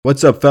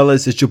What's up,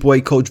 fellas? It's your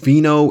boy, Coach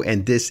Vino,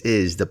 and this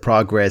is the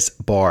Progress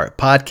Bar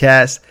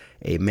Podcast,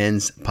 a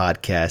men's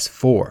podcast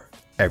for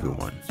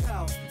everyone.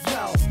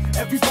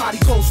 Everybody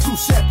goes through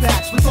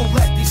setbacks, but don't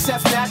let these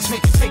setbacks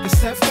make you take a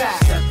step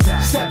back.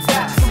 Step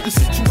back from the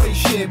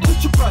situation,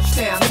 put your brush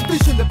down,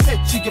 envision the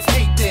picture you're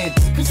faith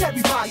in. Because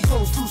everybody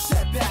goes through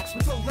setbacks,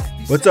 but don't let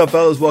these What's up,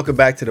 fellas? Welcome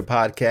back to the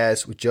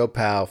podcast with Joe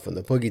Powell from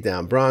the Boogie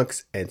Down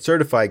Bronx and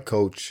certified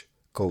coach,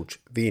 Coach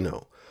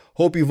Vino.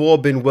 Hope you've all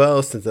been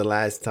well since the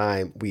last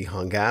time we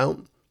hung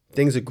out.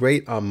 Things are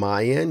great on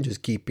my end,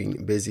 just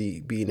keeping busy,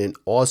 being an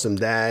awesome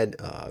dad,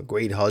 a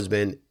great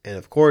husband, and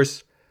of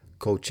course,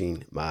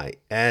 coaching my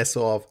ass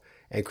off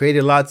and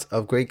creating lots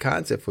of great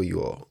content for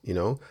you all.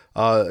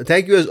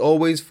 Thank you as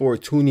always for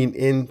tuning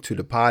in to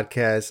the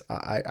podcast.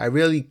 I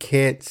really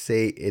can't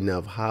say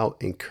enough how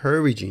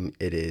encouraging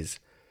it is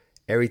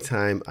every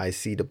time I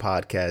see the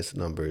podcast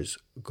numbers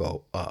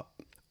go up.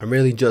 I'm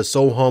really just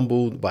so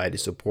humbled by the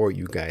support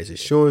you guys are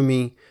showing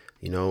me.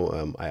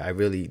 I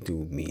really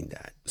do mean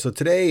that. So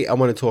today I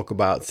want to talk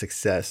about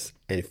success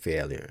and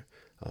failure.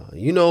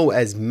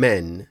 As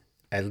men,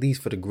 at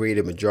least for the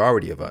greater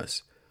majority of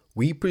us,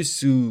 we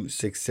pursue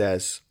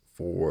success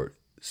for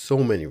so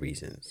many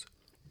reasons.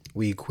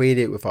 We equate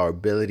it with our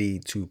ability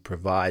to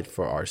provide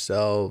for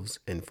ourselves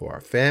and for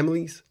our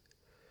families.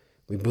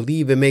 We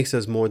believe it makes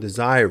us more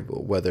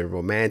desirable, whether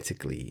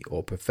romantically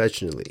or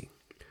professionally.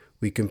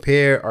 We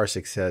compare our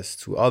success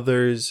to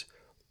others,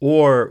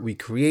 or we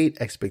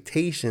create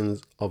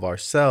expectations of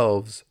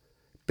ourselves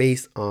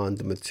based on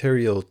the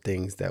material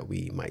things that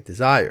we might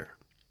desire.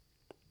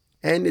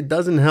 And it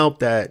doesn't help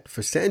that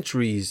for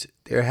centuries,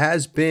 there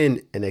has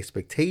been an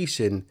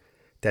expectation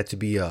that to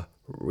be a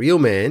real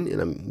man,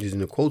 and I'm using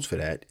the quotes for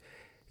that,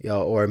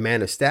 or a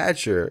man of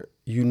stature,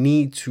 you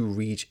need to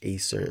reach a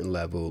certain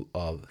level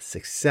of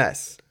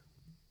success.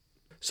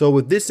 So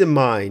with this in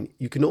mind,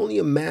 you can only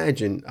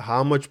imagine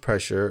how much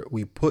pressure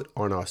we put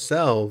on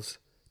ourselves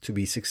to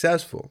be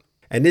successful.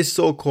 And this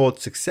so-called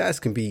success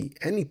can be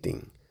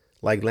anything,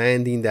 like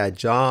landing that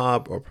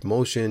job or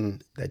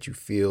promotion that you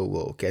feel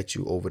will get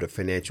you over the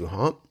financial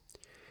hump.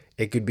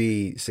 It could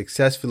be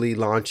successfully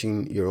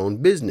launching your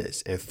own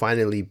business and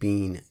finally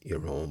being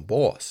your own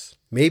boss.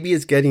 Maybe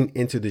it's getting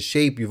into the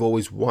shape you've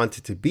always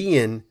wanted to be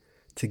in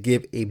to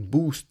give a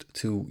boost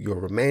to your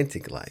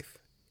romantic life.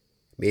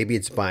 Maybe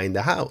it's buying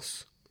the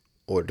house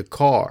or the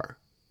car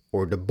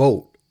or the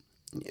boat.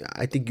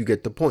 I think you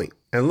get the point.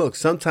 And look,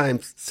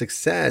 sometimes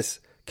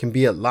success can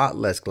be a lot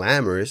less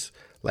glamorous.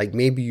 Like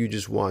maybe you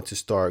just want to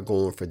start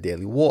going for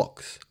daily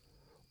walks,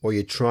 or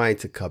you're trying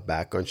to cut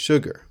back on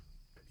sugar.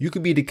 You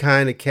could be the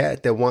kind of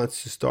cat that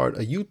wants to start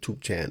a YouTube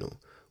channel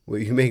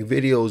where you make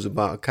videos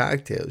about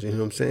cocktails. You know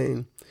what I'm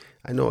saying?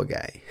 I know a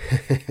guy.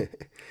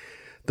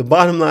 The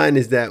bottom line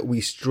is that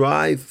we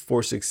strive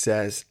for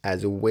success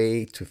as a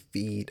way to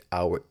feed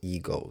our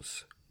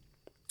egos.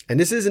 And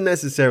this isn't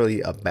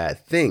necessarily a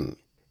bad thing.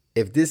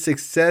 If this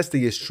success that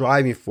you're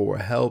striving for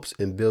helps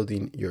in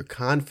building your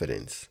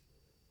confidence,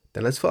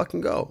 then let's fucking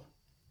go.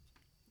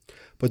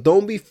 But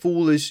don't be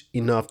foolish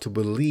enough to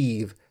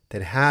believe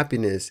that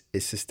happiness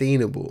is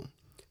sustainable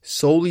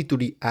solely through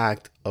the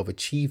act of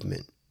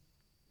achievement.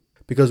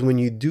 Because when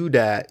you do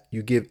that,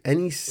 you give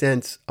any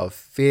sense of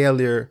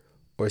failure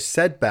or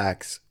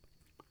setbacks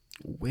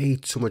way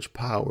too much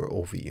power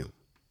over you.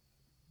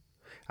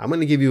 I'm going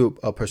to give you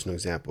a personal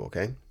example,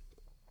 okay?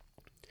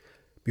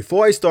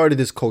 Before I started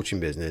this coaching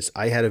business,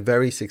 I had a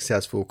very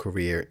successful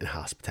career in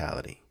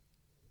hospitality.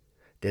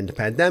 Then the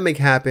pandemic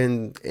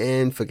happened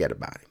and forget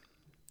about it.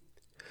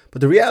 But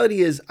the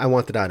reality is I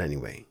wanted out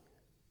anyway.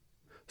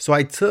 So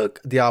I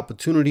took the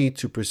opportunity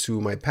to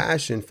pursue my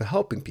passion for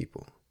helping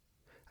people.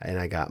 And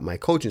I got my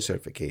coaching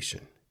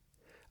certification.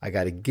 I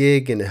got a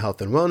gig in the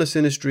health and wellness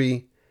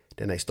industry.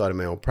 Then I started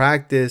my own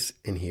practice,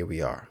 and here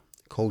we are,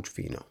 Coach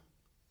Vino.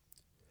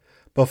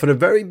 But from the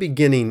very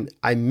beginning,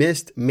 I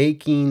missed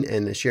making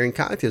and sharing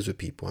cocktails with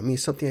people. I mean,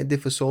 it's something I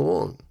did for so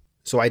long.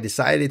 So I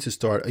decided to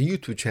start a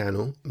YouTube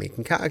channel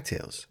making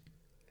cocktails.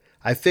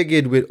 I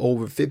figured with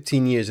over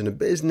 15 years in the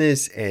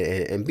business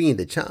and being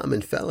the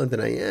charming fella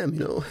that I am,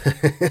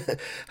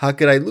 how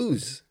could I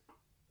lose?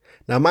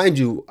 Now, mind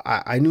you,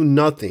 I knew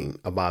nothing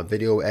about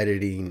video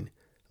editing,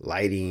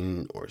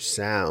 lighting, or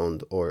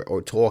sound,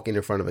 or talking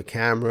in front of a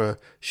camera.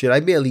 Shit,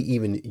 I barely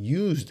even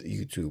used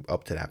YouTube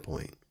up to that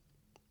point.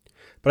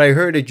 But I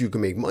heard that you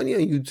can make money on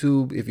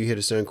YouTube if you hit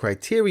a certain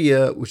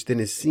criteria, which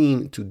didn't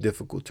seem too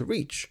difficult to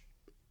reach.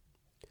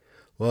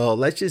 Well,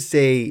 let's just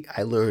say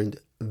I learned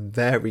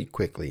very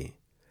quickly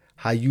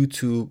how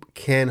YouTube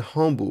can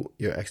humble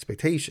your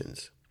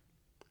expectations.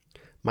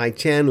 My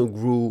channel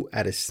grew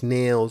at a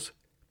snail's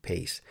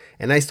pace,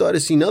 and I started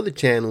seeing other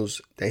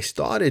channels that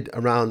started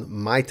around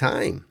my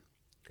time,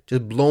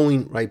 just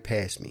blowing right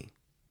past me.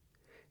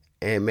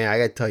 And man, I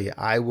gotta tell you,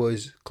 I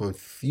was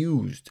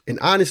confused and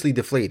honestly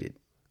deflated.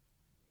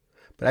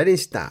 But I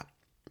didn't stop.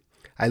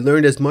 I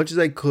learned as much as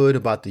I could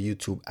about the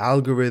YouTube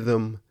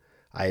algorithm.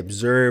 I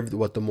observed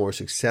what the more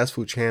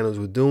successful channels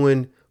were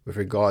doing with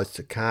regards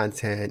to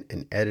content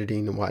and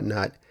editing and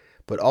whatnot.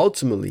 But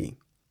ultimately,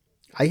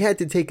 I had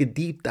to take a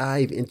deep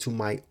dive into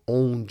my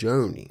own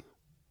journey.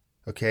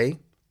 Okay?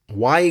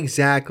 Why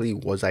exactly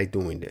was I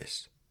doing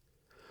this?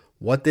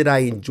 What did I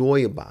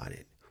enjoy about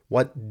it?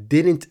 What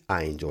didn't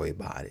I enjoy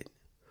about it?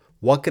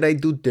 What could I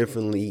do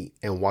differently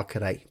and what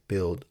could I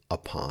build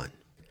upon?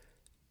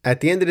 At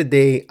the end of the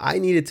day, I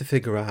needed to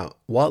figure out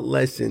what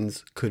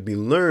lessons could be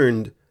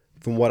learned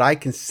from what I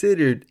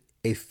considered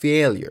a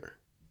failure.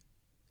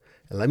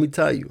 And let me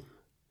tell you,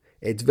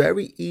 it's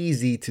very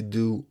easy to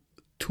do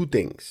two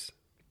things.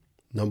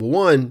 Number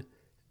one,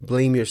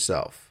 blame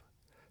yourself,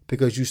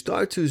 because you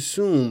start to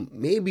assume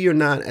maybe you're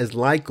not as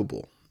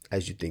likable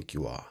as you think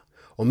you are,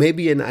 or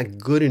maybe you're not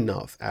good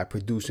enough at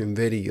producing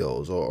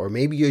videos, or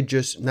maybe you're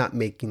just not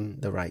making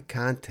the right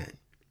content.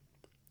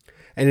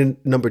 And then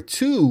number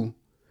two,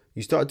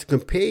 you start to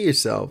compare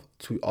yourself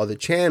to other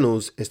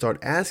channels and start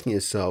asking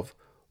yourself,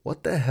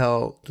 what the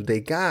hell do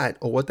they got,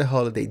 or what the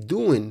hell are they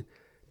doing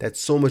that's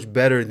so much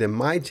better than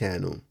my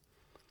channel?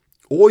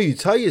 Or you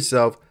tell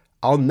yourself,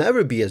 I'll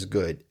never be as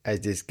good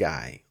as this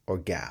guy or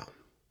gal.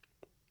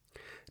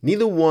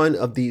 Neither one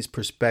of these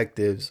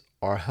perspectives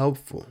are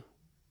helpful.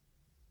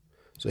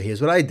 So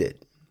here's what I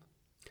did.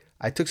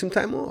 I took some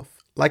time off.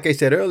 Like I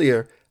said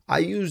earlier, I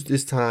used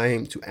this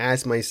time to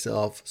ask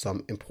myself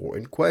some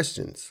important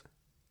questions.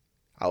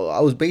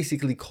 I was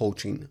basically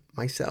coaching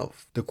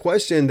myself. The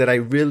question that I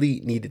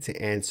really needed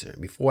to answer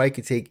before I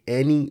could take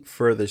any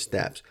further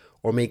steps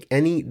or make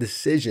any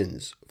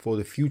decisions for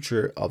the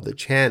future of the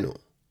channel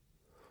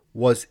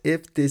was,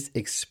 if this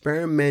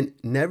experiment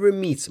never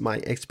meets my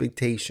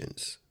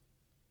expectations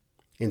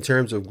in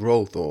terms of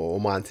growth or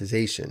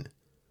monetization,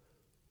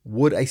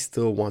 would I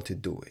still want to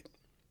do it?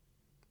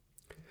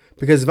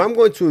 Because if I'm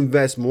going to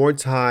invest more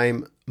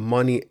time,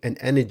 money, and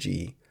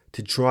energy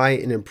to try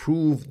and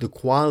improve the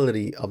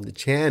quality of the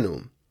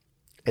channel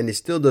and it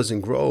still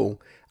doesn't grow,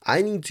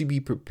 I need to be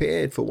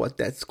prepared for what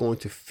that's going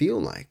to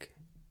feel like.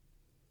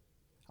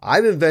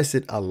 I've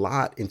invested a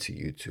lot into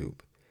YouTube,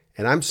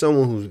 and I'm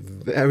someone who's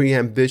very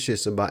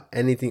ambitious about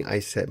anything I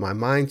set my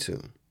mind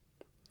to.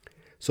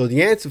 So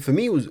the answer for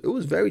me was, it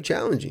was very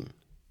challenging.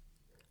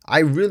 I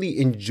really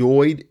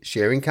enjoyed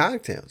sharing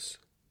cocktails.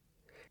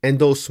 And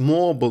though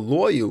small but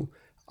loyal,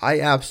 I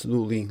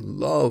absolutely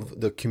love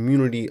the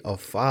community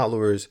of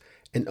followers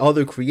and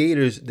other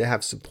creators that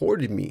have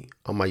supported me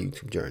on my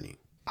YouTube journey.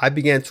 I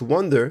began to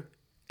wonder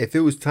if it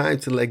was time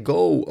to let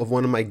go of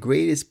one of my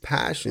greatest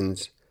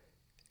passions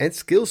and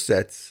skill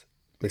sets,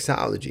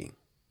 mixology.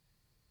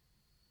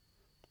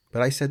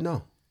 But I said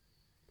no.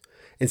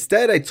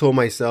 Instead, I told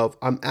myself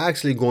I'm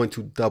actually going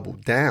to double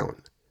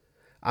down.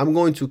 I'm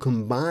going to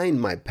combine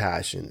my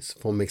passions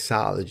for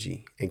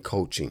mixology and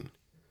coaching.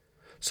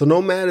 So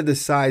no matter the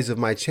size of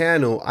my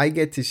channel, I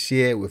get to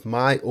share with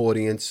my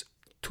audience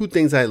two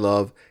things I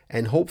love,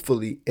 and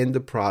hopefully in the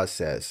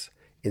process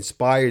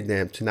inspire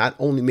them to not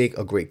only make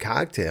a great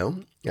cocktail,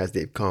 as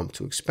they've come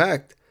to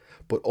expect,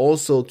 but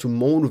also to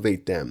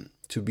motivate them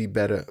to be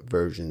better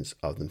versions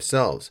of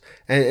themselves.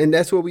 And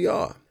that's where we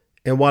are.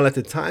 And while at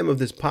the time of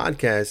this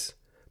podcast,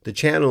 the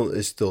channel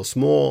is still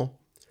small,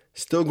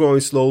 still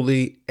growing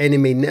slowly, and it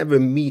may never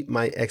meet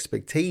my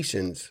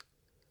expectations,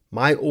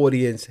 my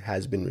audience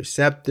has been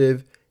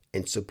receptive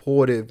and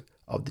supportive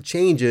of the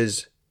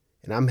changes,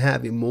 and I'm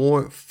having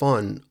more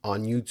fun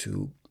on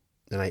YouTube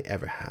than I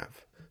ever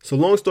have. So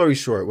long story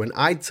short, when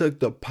I took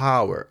the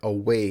power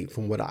away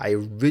from what I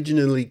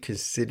originally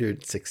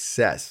considered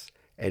success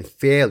and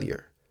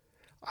failure,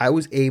 I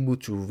was able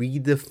to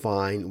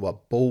redefine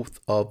what both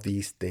of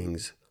these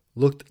things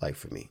looked like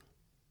for me.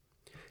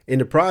 In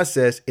the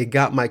process, it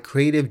got my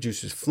creative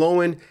juices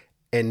flowing,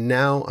 and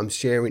now I'm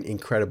sharing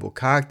incredible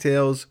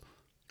cocktails,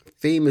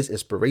 famous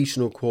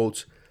inspirational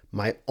quotes,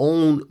 my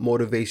own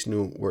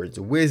motivational words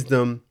of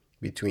wisdom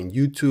between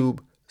YouTube,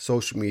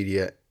 social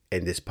media,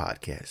 and this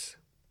podcast.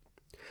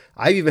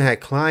 I've even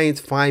had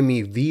clients find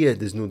me via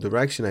this new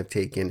direction I've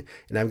taken,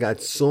 and I've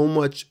got so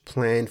much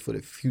planned for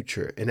the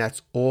future. And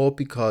that's all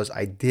because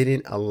I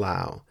didn't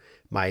allow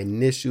my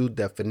initial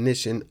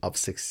definition of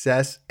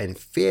success and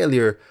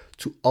failure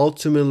to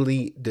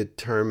ultimately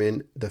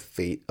determine the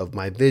fate of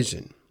my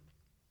vision.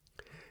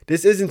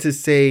 This isn't to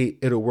say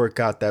it'll work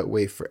out that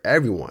way for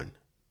everyone.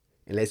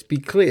 And let's be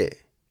clear,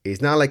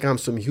 it's not like I'm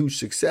some huge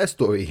success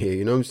story here,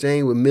 you know what I'm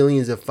saying? With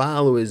millions of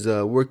followers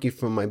working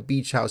from my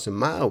beach house in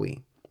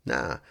Maui.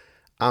 Nah,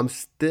 I'm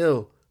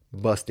still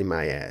busting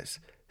my ass,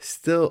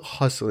 still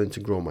hustling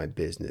to grow my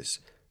business,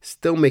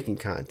 still making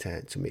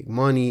content to make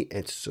money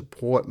and to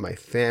support my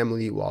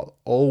family while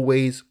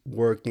always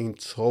working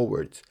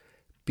towards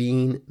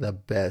being the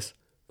best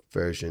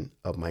version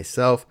of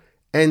myself.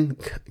 And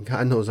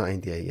God knows I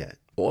ain't there yet.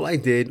 All I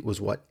did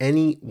was what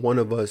any one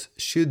of us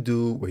should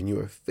do when you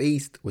are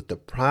faced with the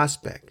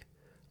prospect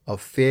of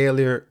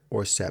failure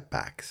or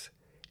setbacks,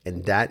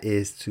 and that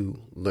is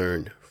to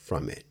learn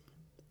from it.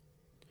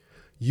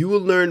 You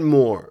will learn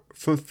more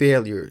from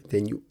failure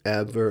than you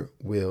ever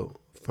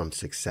will from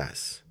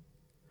success.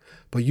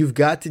 But you've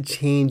got to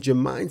change your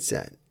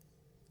mindset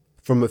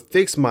from a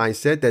fixed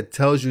mindset that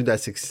tells you that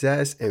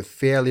success and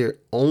failure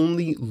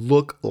only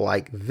look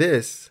like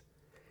this,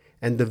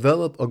 and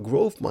develop a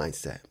growth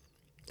mindset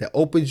that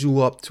opens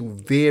you up to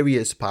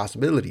various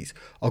possibilities.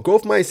 A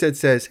growth mindset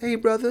says, hey,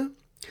 brother,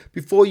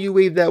 before you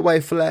wave that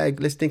white flag,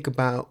 let's think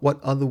about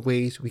what other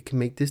ways we can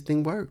make this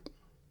thing work.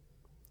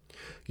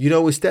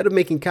 Instead of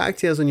making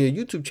cocktails on your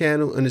YouTube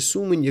channel and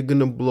assuming you're going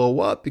to blow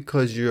up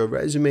because your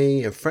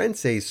resume and friends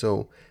say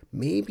so,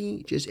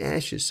 maybe just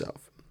ask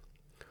yourself,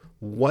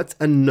 what's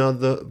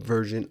another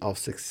version of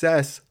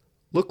success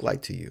look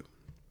like to you?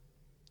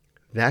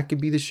 That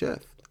could be the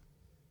shift.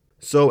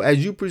 So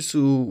as you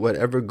pursue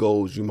whatever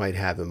goals you might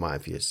have in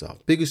mind for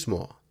yourself, big or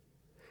small,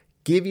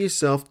 give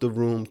yourself the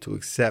room to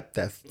accept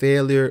that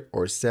failure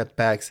or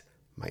setbacks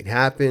might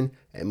happen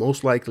and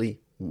most likely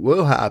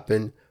will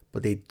happen,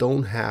 but they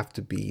don't have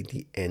to be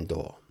the end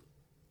all.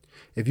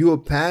 If you are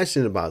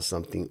passionate about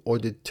something or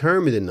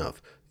determined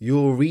enough,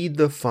 you'll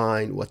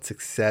redefine what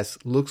success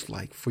looks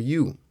like for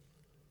you.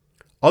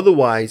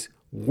 Otherwise,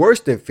 worse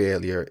than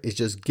failure is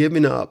just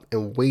giving up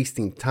and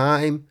wasting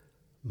time,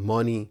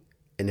 money,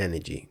 and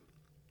energy.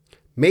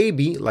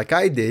 Maybe, like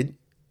I did,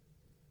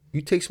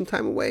 you take some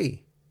time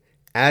away.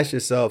 Ask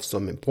yourself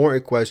some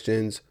important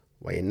questions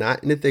while you're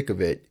not in the thick of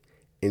it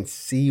and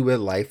see where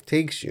life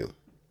takes you.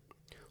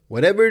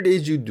 Whatever it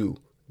is you do,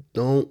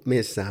 don't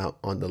miss out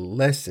on the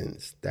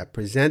lessons that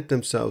present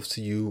themselves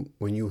to you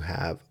when you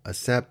have a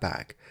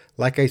setback.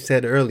 Like I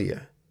said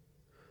earlier,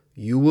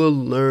 you will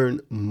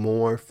learn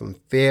more from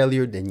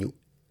failure than you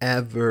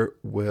ever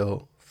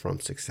will from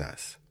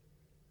success.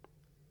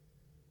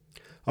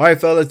 All right,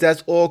 fellas,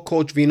 that's all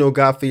Coach Vino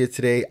got for you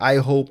today. I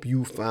hope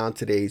you found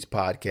today's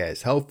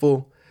podcast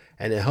helpful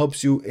and it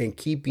helps you in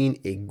keeping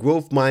a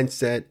growth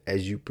mindset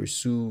as you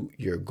pursue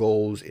your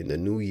goals in the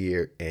new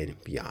year and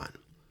beyond.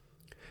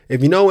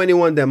 If you know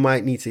anyone that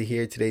might need to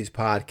hear today's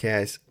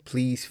podcast,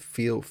 please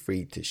feel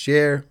free to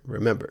share.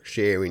 Remember,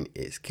 sharing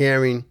is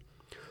caring.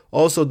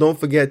 Also, don't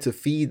forget to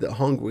feed the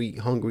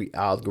hungry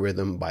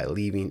algorithm by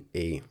leaving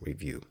a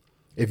review.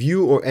 If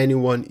you or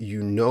anyone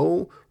you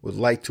know would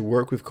like to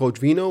work with Coach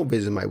Vino,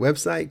 visit my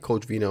website,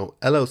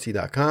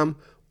 CoachVinoLLC.com,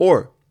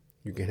 or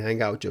you can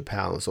hang out with your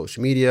pal on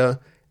social media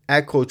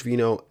at Coach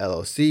Vino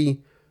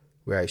LLC,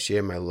 where I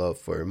share my love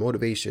for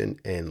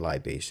motivation and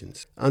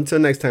libations. Until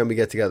next time we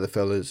get together,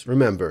 fellas,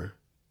 remember,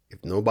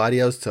 if nobody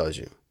else tells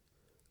you,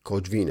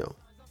 Coach Vino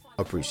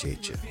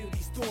appreciate you.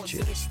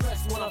 Cheers.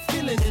 What I'm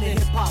feeling in a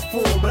hip-hop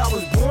form, but I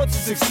was born to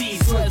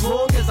succeed. So as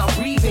long as I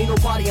breathe, ain't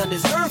nobody on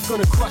this earth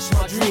gonna crush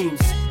my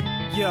dreams.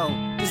 Yo,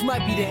 this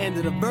might be the end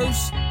of the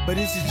verse, but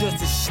this is just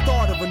the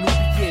start of a new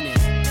beginning.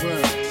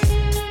 Word.